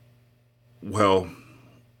also, well,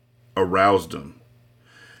 aroused him.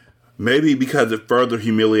 Maybe because it further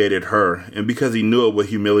humiliated her, and because he knew it would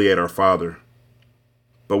humiliate our father.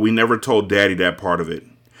 But we never told Daddy that part of it.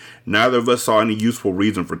 Neither of us saw any useful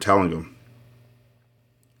reason for telling him.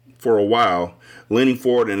 For a while, leaning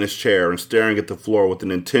forward in his chair and staring at the floor with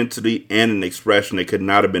an intensity and an expression that could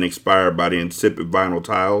not have been inspired by the insipid vinyl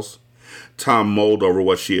tiles, Tom mulled over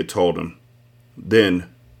what she had told him.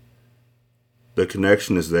 Then, the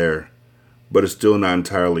connection is there, but it's still not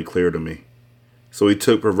entirely clear to me. So he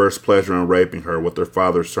took perverse pleasure in raping her with her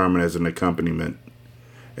father's sermon as an accompaniment.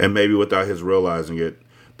 And maybe without his realizing it,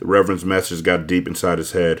 the Reverend's message got deep inside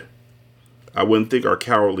his head. I wouldn't think our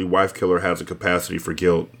cowardly wife killer has a capacity for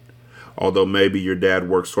guilt, although maybe your dad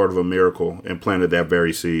worked sort of a miracle and planted that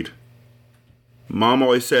very seed. Mom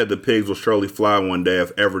always said the pigs will surely fly one day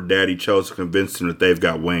if ever Daddy chose to convince them that they've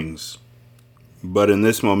got wings. But in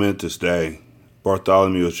this momentous day,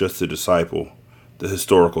 Bartholomew is just a disciple, the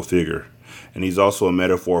historical figure, and he's also a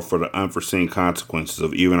metaphor for the unforeseen consequences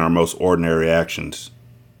of even our most ordinary actions.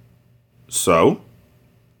 So,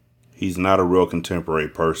 he's not a real contemporary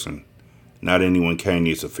person, not anyone Cain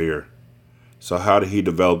needs to fear. So how did he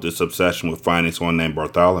develop this obsession with finding someone named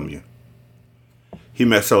Bartholomew? He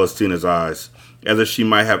met Celestina's eyes, as if she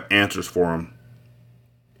might have answers for him.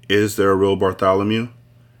 Is there a real Bartholomew?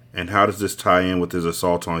 And how does this tie in with his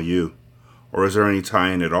assault on you? Or is there any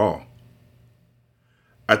tie-in at all?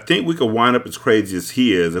 I think we could wind up as crazy as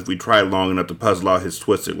he is if we tried long enough to puzzle out his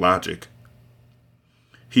twisted logic.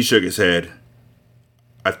 He shook his head.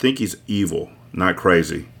 I think he's evil, not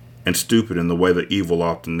crazy, and stupid in the way that evil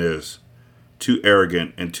often is. Too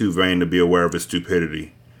arrogant and too vain to be aware of his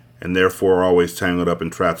stupidity, and therefore always tangled up in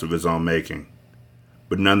traps of his own making.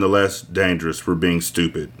 But nonetheless dangerous for being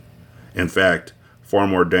stupid. In fact, far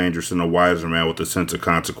more dangerous than a wiser man with a sense of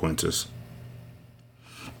consequences.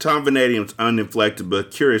 Tom Vanadium's uninflected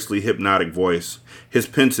but curiously hypnotic voice, his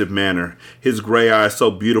pensive manner, his gray eyes so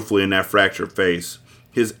beautifully in that fractured face,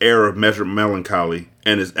 his air of measured melancholy,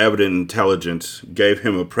 and his evident intelligence gave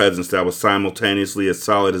him a presence that was simultaneously as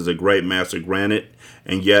solid as a great mass of granite,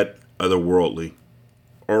 and yet otherworldly.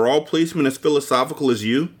 Are all policemen as philosophical as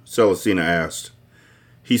you? Celestina asked.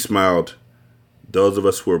 He smiled. Those of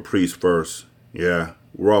us who are priests first. Yeah,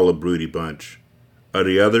 we're all a broody bunch. Are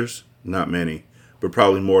the others? Not many, but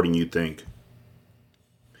probably more than you think.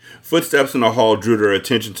 Footsteps in the hall drew their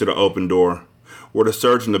attention to the open door, where the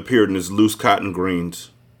surgeon appeared in his loose cotton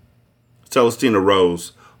greens. Celestina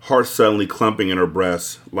rose, heart suddenly clumping in her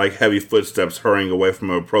breast, like heavy footsteps hurrying away from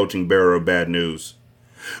an approaching bearer of bad news.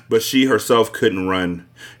 But she herself couldn't run,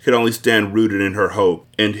 could only stand rooted in her hope,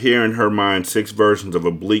 and hear in her mind 6 versions of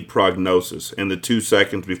a bleak prognosis in the 2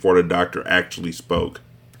 seconds before the doctor actually spoke.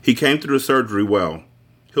 He came through the surgery well.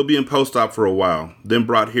 He'll be in post-op for a while, then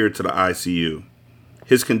brought here to the ICU.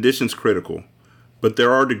 His condition's critical, but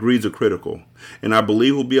there are degrees of critical, and I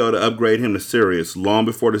believe we'll be able to upgrade him to serious long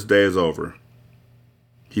before this day is over.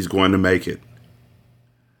 He's going to make it.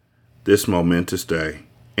 This momentous day.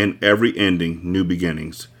 In every ending, new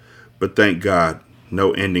beginnings. But thank God,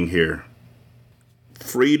 no ending here.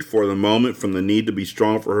 Freed for the moment from the need to be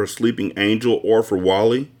strong for her sleeping angel or for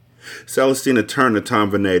Wally, Celestina turned to Tom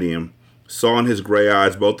Vanadium, saw in his gray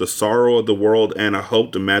eyes both the sorrow of the world and a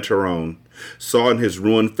hope to match her own, saw in his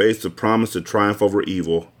ruined face the promise to triumph over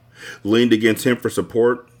evil, leaned against him for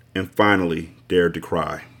support, and finally dared to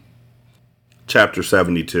cry. Chapter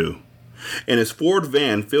 72. In his Ford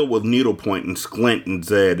van filled with needlepoint and sglint and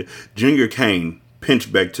Zed, Junior Cain,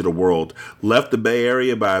 pinchbeck to the world, left the Bay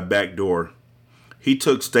Area by a back door. He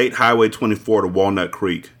took State Highway 24 to Walnut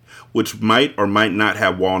Creek, which might or might not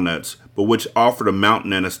have walnuts, but which offered a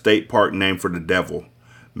mountain and a state park named for the devil,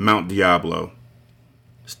 Mount Diablo.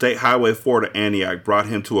 State Highway 4 to Antioch brought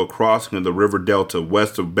him to a crossing of the river delta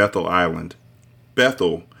west of Bethel Island.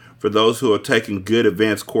 Bethel, for those who have taken good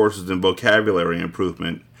advanced courses in vocabulary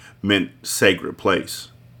improvement, meant sacred place.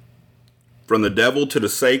 From the devil to the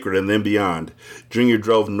sacred and then beyond, Junior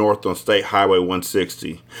drove north on State Highway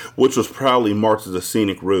 160, which was proudly marked as a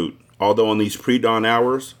scenic route, although in these pre-dawn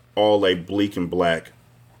hours, all lay bleak and black.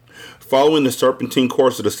 Following the serpentine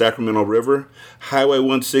course of the Sacramento River, Highway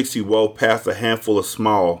 160 wove past a handful of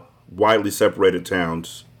small, widely separated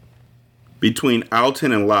towns. Between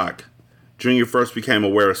Alton and Locke, Junior first became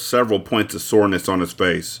aware of several points of soreness on his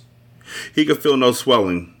face. He could feel no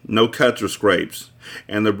swelling, no cuts or scrapes,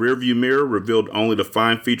 and the rearview mirror revealed only the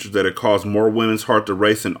fine features that had caused more women's heart to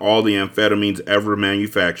race than all the amphetamines ever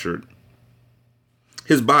manufactured.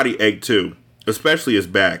 His body ached too, especially his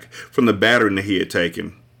back, from the battering that he had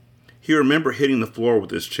taken. He remembered hitting the floor with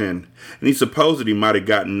his chin, and he supposed that he might have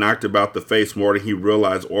gotten knocked about the face more than he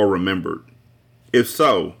realized or remembered. If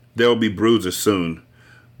so, there would be bruises soon.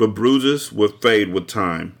 But bruises would fade with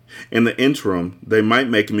time. In the interim, they might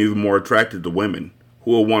make him even more attractive to women,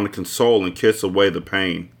 who would want to console and kiss away the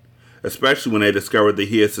pain, especially when they discovered that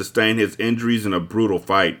he had sustained his injuries in a brutal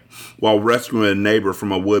fight while rescuing a neighbor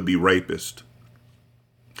from a would-be rapist.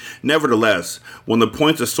 Nevertheless, when the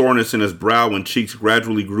points of soreness in his brow and cheeks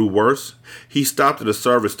gradually grew worse, he stopped at a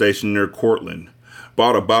service station near Cortland,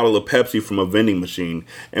 bought a bottle of Pepsi from a vending machine,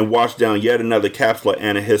 and washed down yet another capsule of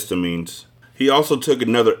antihistamines. He also took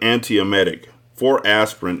another antiemetic, 4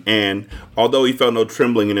 aspirin, and, although he felt no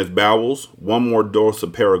trembling in his bowels, 1 more dose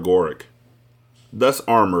of paregoric. Thus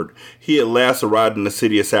armored, he at last arrived in the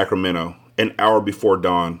city of Sacramento, an hour before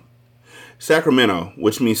dawn. Sacramento,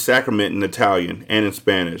 which means sacrament in Italian and in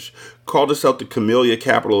Spanish, called itself the Camellia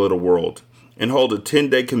capital of the world, and held a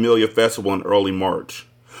 10-day Camellia festival in early March,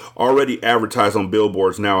 already advertised on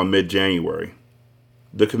billboards now in mid-January.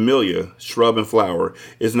 The camellia, shrub and flower,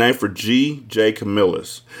 is named for G. J.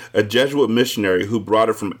 Camillus, a Jesuit missionary who brought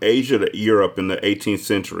it from Asia to Europe in the 18th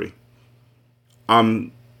century.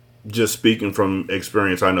 I'm just speaking from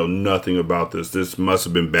experience. I know nothing about this. This must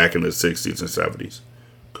have been back in the 60s and 70s,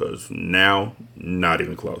 because now, not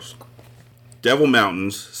even close. Devil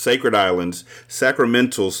Mountains, Sacred Islands,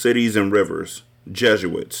 Sacramental Cities and Rivers,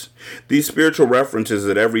 Jesuits. These spiritual references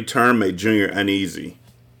at every turn made Junior uneasy.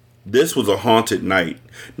 This was a haunted night,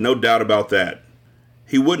 no doubt about that.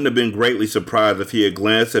 He wouldn't have been greatly surprised if he had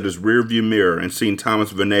glanced at his rearview mirror and seen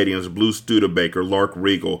Thomas Vanadium's blue Studebaker Lark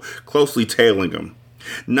Regal closely tailing him.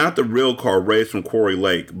 Not the real car raised from Quarry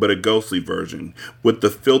Lake, but a ghostly version, with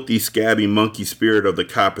the filthy, scabby monkey spirit of the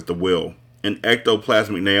cop at the wheel, and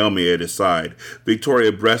ectoplasmic Naomi at his side,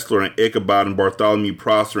 Victoria Bressler and Ichabod and Bartholomew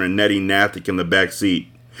Prosser and Nettie Nathick in the back seat.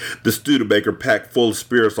 The Studebaker packed full of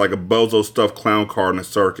spirits like a bozo stuffed clown car in a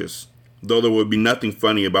circus, though there would be nothing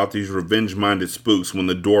funny about these revenge-minded spooks when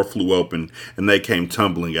the door flew open and they came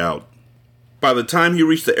tumbling out. By the time he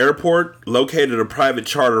reached the airport, located a private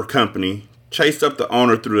charter company, chased up the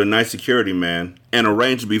owner through the night security man, and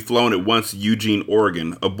arranged to be flown at once to Eugene,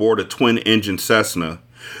 Oregon, aboard a twin-engine Cessna,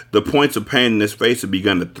 the points of pain in his face had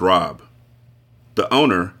begun to throb. The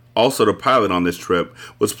owner, also the pilot on this trip,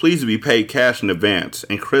 was pleased to be paid cash in advance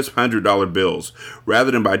and crisp $100 bills,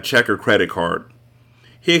 rather than by check or credit card.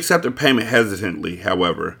 He accepted payment hesitantly,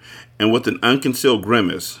 however, and with an unconcealed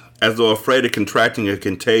grimace, as though afraid of contracting a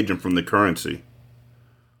contagion from the currency.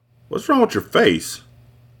 "What's wrong with your face?"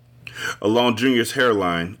 Along Junior's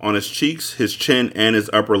hairline, on his cheeks, his chin, and his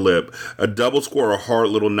upper lip, a double score of hard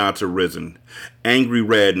little knots had risen, angry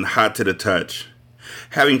red and hot to the touch.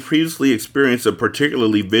 Having previously experienced a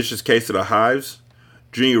particularly vicious case of the hives,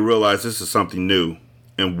 Junior realized this is something new,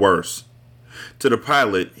 and worse. To the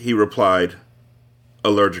pilot, he replied,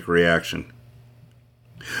 "Allergic reaction."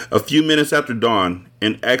 A few minutes after dawn,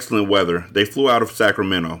 in excellent weather, they flew out of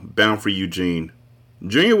Sacramento, bound for Eugene.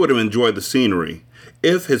 Junior would have enjoyed the scenery,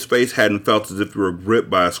 if his face hadn't felt as if he were gripped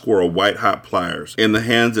by a score of white-hot pliers in the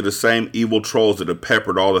hands of the same evil trolls that had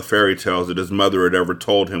peppered all the fairy tales that his mother had ever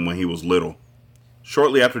told him when he was little.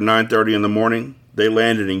 Shortly after 9:30 in the morning, they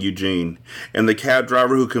landed in Eugene, and the cab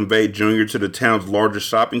driver who conveyed Junior to the town's largest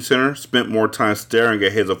shopping center spent more time staring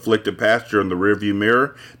at his afflicted passenger in the rearview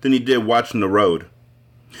mirror than he did watching the road.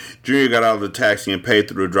 Junior got out of the taxi and paid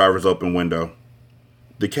through the driver's open window.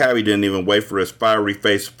 The cabbie didn't even wait for his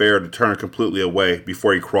fiery-faced fare to turn completely away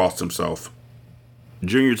before he crossed himself.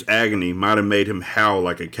 Junior's agony might have made him howl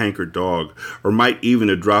like a cankered dog, or might even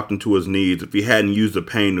have dropped him to his knees if he hadn't used the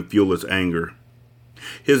pain to fuel his anger.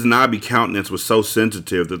 His knobby countenance was so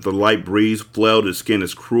sensitive that the light breeze flailed his skin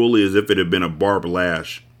as cruelly as if it had been a barbed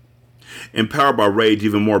lash. Empowered by rage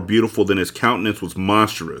even more beautiful than his countenance was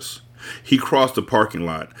monstrous, he crossed the parking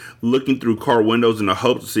lot, looking through car windows in the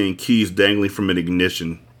hopes of seeing keys dangling from an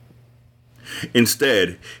ignition.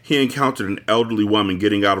 Instead, he encountered an elderly woman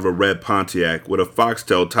getting out of a red Pontiac with a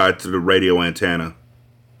foxtail tied to the radio antenna.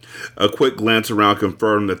 A quick glance around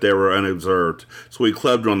confirmed that they were unobserved, so he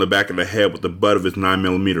clubbed her on the back of the head with the butt of his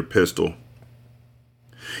 9mm pistol.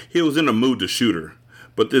 He was in a mood to shoot her,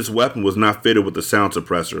 but this weapon was not fitted with a sound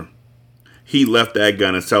suppressor. He left that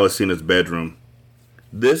gun in Celestina's bedroom.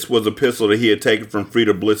 This was a pistol that he had taken from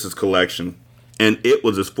Frida Bliss's collection, and it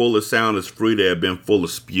was as full of sound as Frida had been full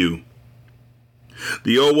of spew.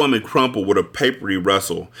 The old woman crumpled with a papery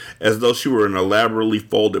rustle, as though she were an elaborately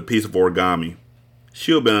folded piece of origami.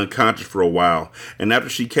 She had been unconscious for a while, and after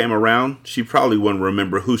she came around, she probably wouldn't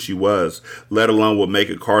remember who she was, let alone what make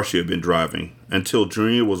of car she had been driving, until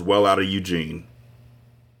Junior was well out of Eugene.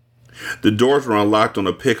 The doors were unlocked on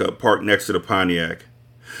a pickup parked next to the Pontiac.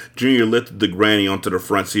 Junior lifted the granny onto the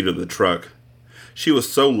front seat of the truck. She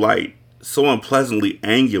was so light, so unpleasantly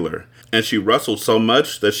angular, and she rustled so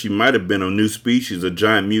much that she might have been a new species of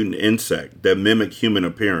giant mutant insect that mimicked human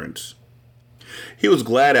appearance. He was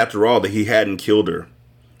glad after all that he hadn't killed her.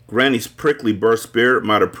 Granny's prickly burst spirit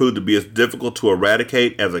might have proved to be as difficult to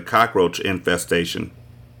eradicate as a cockroach infestation.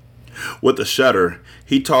 With a shudder,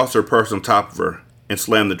 he tossed her purse on top of her and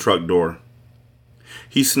slammed the truck door.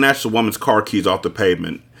 He snatched the woman's car keys off the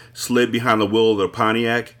pavement, slid behind the wheel of the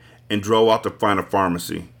Pontiac, and drove off to find a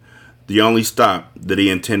pharmacy, the only stop that he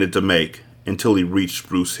intended to make until he reached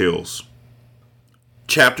Spruce Hills.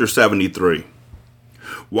 Chapter 73.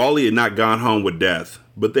 Wally had not gone home with Death,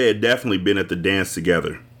 but they had definitely been at the dance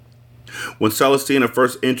together. When Celestina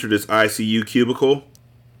first entered his ICU cubicle,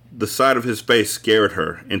 the sight of his face scared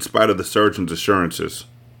her, in spite of the surgeon's assurances.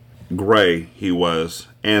 Gray, he was,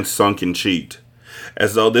 and sunken-cheeked,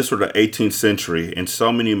 as though this were the 18th century and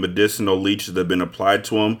so many medicinal leeches had been applied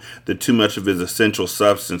to him that too much of his essential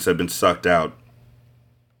substance had been sucked out.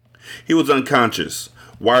 He was unconscious,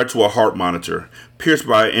 wired to a heart monitor, pierced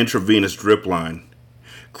by an intravenous drip line.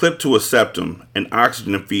 Clipped to a septum, an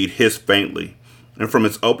oxygen feed hissed faintly, and from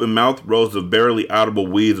his open mouth rose the barely audible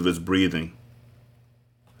wheeze of his breathing.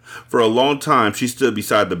 For a long time she stood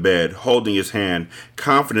beside the bed, holding his hand,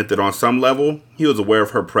 confident that on some level he was aware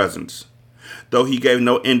of her presence, though he gave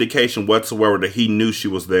no indication whatsoever that he knew she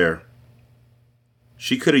was there.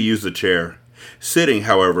 She could have used a chair. Sitting,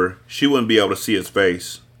 however, she wouldn't be able to see his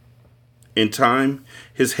face. In time,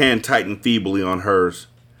 his hand tightened feebly on hers,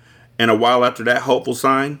 and a while after that hopeful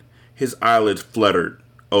sign, his eyelids fluttered,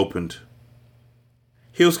 opened.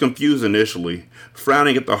 He was confused initially,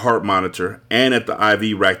 frowning at the heart monitor and at the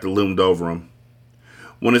IV rack that loomed over him.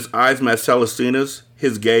 When his eyes met Celestina's,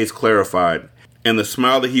 his gaze clarified, and the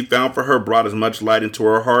smile that he found for her brought as much light into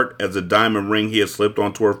her heart as the diamond ring he had slipped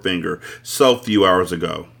onto her finger so few hours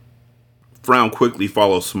ago. Frown quickly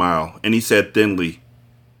followed smile, and he said thinly,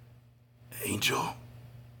 "Angel."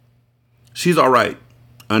 "She's all right,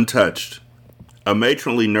 untouched." A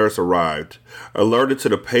matronly nurse arrived, alerted to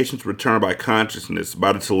the patient's return by consciousness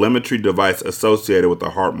by the telemetry device associated with the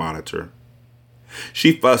heart monitor.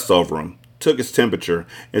 She fussed over him, took his temperature,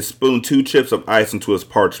 and spooned 2 chips of ice into his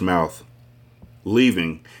parched mouth.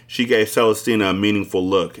 Leaving, she gave Celestina a meaningful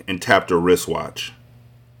look and tapped her wristwatch.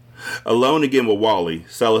 Alone again with Wally,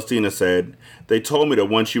 Celestina said, "They told me that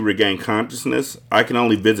once you regain consciousness, I can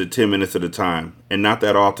only visit 10 minutes at a time, and not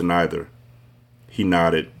that often either." He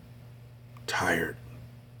nodded. "Tired."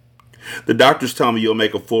 "The doctors tell me you'll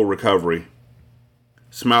make a full recovery."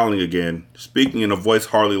 Smiling again, speaking in a voice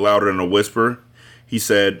hardly louder than a whisper, he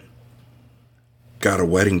said, "Got a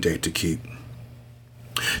wedding date to keep."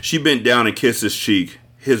 She bent down and kissed his cheek,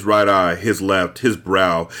 his right eye, his left, his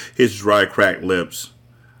brow, his dry, cracked lips.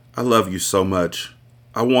 "I love you so much.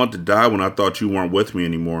 I wanted to die when I thought you weren't with me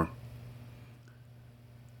anymore."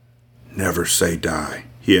 "Never say die,"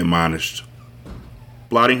 he admonished.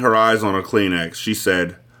 Blotting her eyes on a Kleenex, she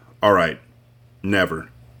said, "All right, never."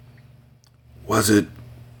 "Was it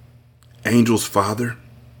Angel's father?"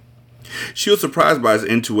 She was surprised by his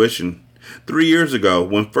intuition. 3 years ago,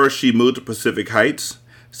 when first she moved to Pacific Heights,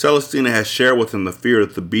 Celestina had shared with him the fear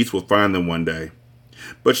that the beast would find them one day.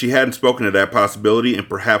 But she hadn't spoken of that possibility in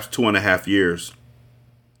perhaps 2.5 years.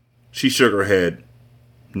 She shook her head.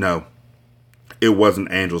 "No, it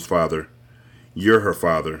wasn't Angel's father. You're her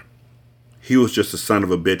father. He was just a son of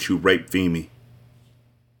a bitch who raped Femi."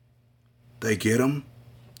 "They get him?"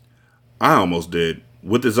 "I almost did,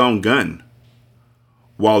 with his own gun."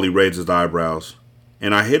 Wally raised his eyebrows.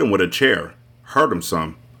 "And I hit him with a chair. Hurt him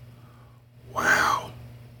some." "Wow."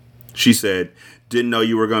 She said, "Didn't know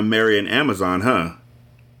you were going to marry an Amazon, huh?"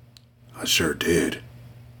 "I sure did."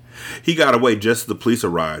 "He got away just as the police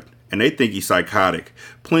arrived, and they think he's psychotic,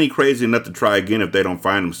 plenty crazy enough to try again if they don't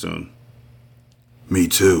find him soon." "Me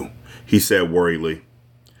too," he said worriedly.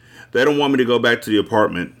 "They don't want me to go back to the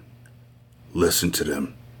apartment." "Listen to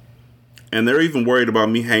them." "And they're even worried about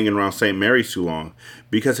me hanging around St. Mary's too long,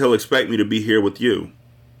 because he'll expect me to be here with you."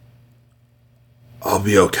 "I'll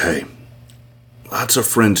be okay. Lots of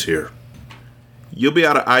friends here." "You'll be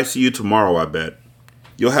out of ICU tomorrow, I bet.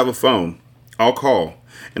 You'll have a phone. I'll call,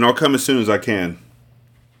 and I'll come as soon as I can."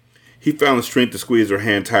 He found the strength to squeeze her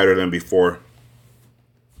hand tighter than before.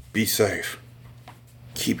 "Be safe.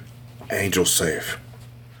 Keep Angel safe."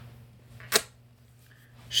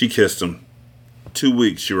 She kissed him. 2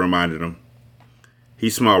 weeks, she reminded him. He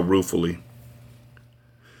smiled ruefully.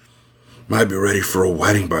 "Might be ready for a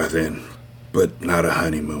wedding by then, but not a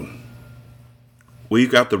honeymoon."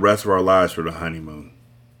 "We've got the rest of our lives for the honeymoon."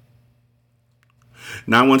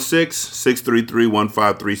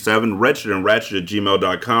 916-633-1537,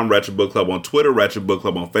 wretchedandratchet@gmail.com, Ratchet Book Club on Twitter, Ratchet Book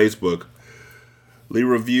Club on Facebook. Leave a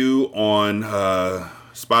review on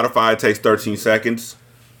Spotify. It takes 13 seconds.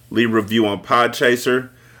 Leave a review on Podchaser.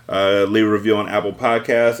 Leave a review on Apple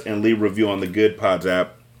Podcasts. And leave a review on the Good Pods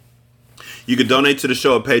app. You can donate to the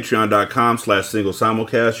show at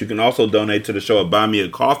patreon.com/singlesimulcast. You can also donate to the show at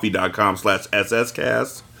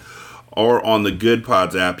buymeacoffee.com/sscast. Or on the Good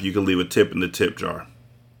Pods app, you can leave a tip in the tip jar.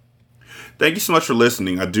 Thank you so much for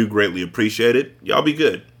listening. I do greatly appreciate it. Y'all be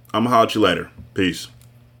good. I'm going to holler at you later. Peace.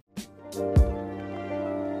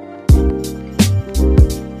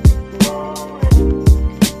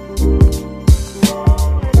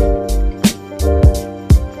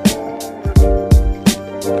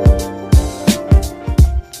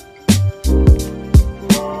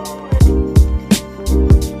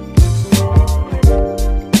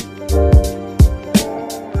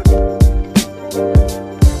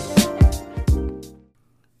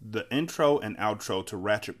 The intro and outro to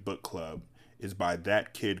Ratchet Book Club is by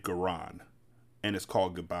That Kid Garan, and it's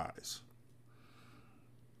called Goodbyes.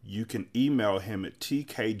 You can email him at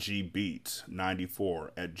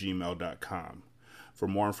tkgbeats94@gmail.com for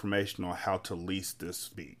more information on how to lease this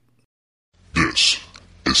beat. This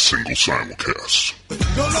is Single Simulcast.